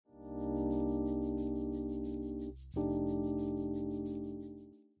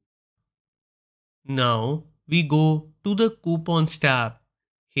Now we go to the Coupons tab.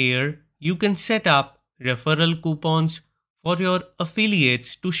 Here you can set up referral coupons for your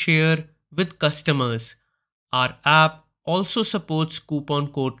affiliates to share with customers. Our app also supports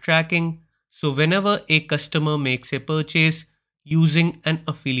coupon code tracking, so whenever a customer makes a purchase using an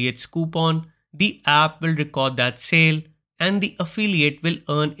affiliate's coupon, the app will record that sale and the affiliate will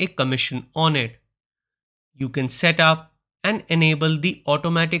earn a commission on it. You can set up and enable the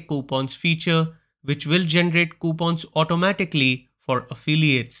automatic coupons feature, which will generate coupons automatically for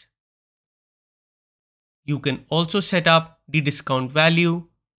affiliates. You can also set up the discount value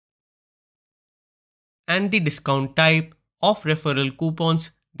and the discount type of referral coupons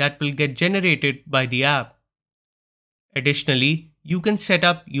that will get generated by the app. Additionally, you can set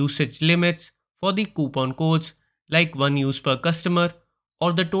up usage limits for the coupon codes, like one use per customer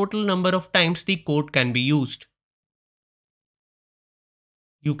or the total number of times the code can be used.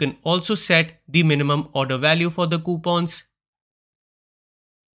 You can also set the minimum order value for the coupons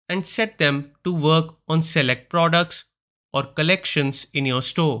and set them to work on select products or collections in your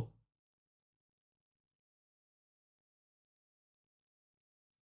store.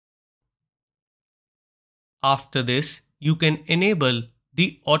 After this, you can enable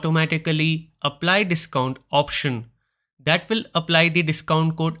the automatically apply discount option that will apply the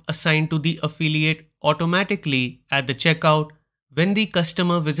discount code assigned to the affiliate automatically at the checkout when the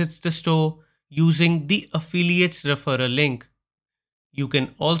customer visits the store using the affiliate's referral link. You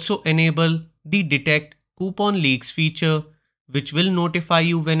can also enable the detect coupon leaks feature, which will notify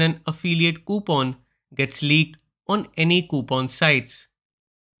you when an affiliate coupon gets leaked on any coupon sites.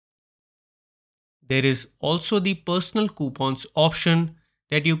 There is also the personal coupons option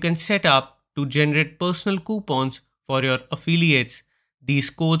that you can set up to generate personal coupons for your affiliates. These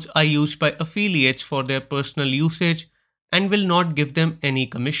codes are used by affiliates for their personal usage and will not give them any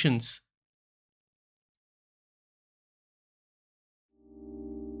commissions.